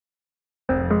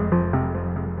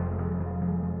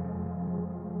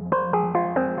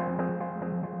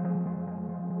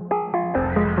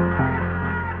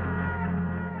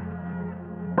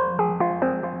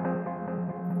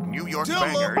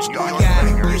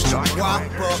DealaVision.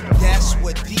 That's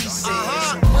what D says.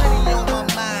 Money on my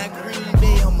mind, Green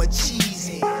Bay, I'm a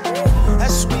cheesy. I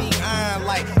swing iron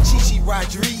like Chichi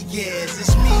Rodriguez.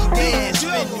 It's me, Dez,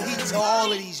 spitting heat to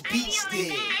all of these beats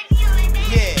there.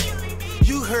 Yeah,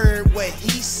 you heard what he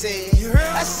said.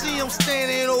 I see him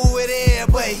standing over there,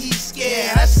 but he's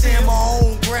scared. I stand my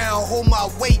own ground, hold my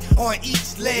weight on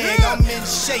each leg. I'm in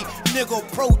shape, nigga,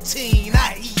 protein,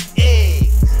 I eat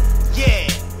eggs. Yeah,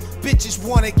 bitches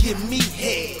wanna give me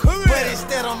head, but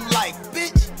instead I'm like,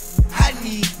 bitch, I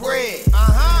need bread.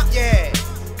 Yeah,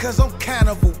 cause I'm kind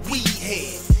of a weed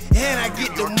head, and I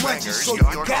get the munchies, so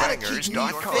you gotta keep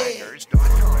me fed.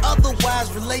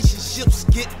 Otherwise, relationships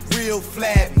get real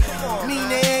flabby. Mean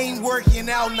they ain't working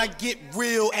out and I get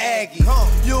real aggy.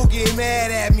 You'll get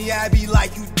mad at me, I be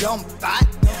like, you dumb thought.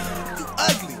 You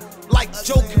ugly, like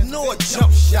Joe Canoa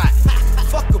jump shot.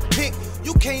 Fuck a pic,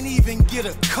 you can't even get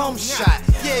a cum shot.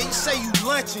 Yeah, you say you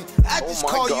lunching, I just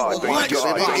call you a lunch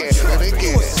bitch.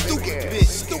 You a stupid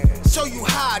bitch. Show you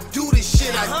how I do this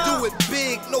shit, I do it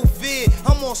big, no vid,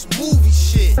 I'm on some movie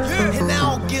shit. And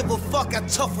I don't give a fuck how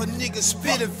tough a nigga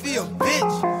spit and feel,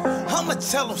 bitch. I'ma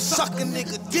tell him suck a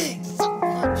nigga dick.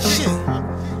 Shit,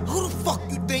 who the fuck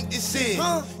you think this is?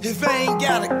 If I ain't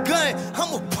got a gun,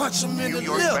 I'ma punch him in the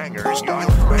lip. And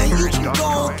you can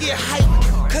go and get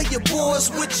hype, cause your boys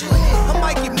with you. I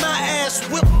might get my ass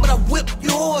whipped, but I whip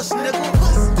yours,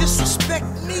 nigga. Disrespect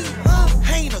me,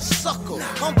 ain't a sucker.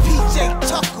 I'm PJ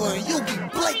Tucker and you be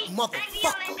Blake, motherfucker.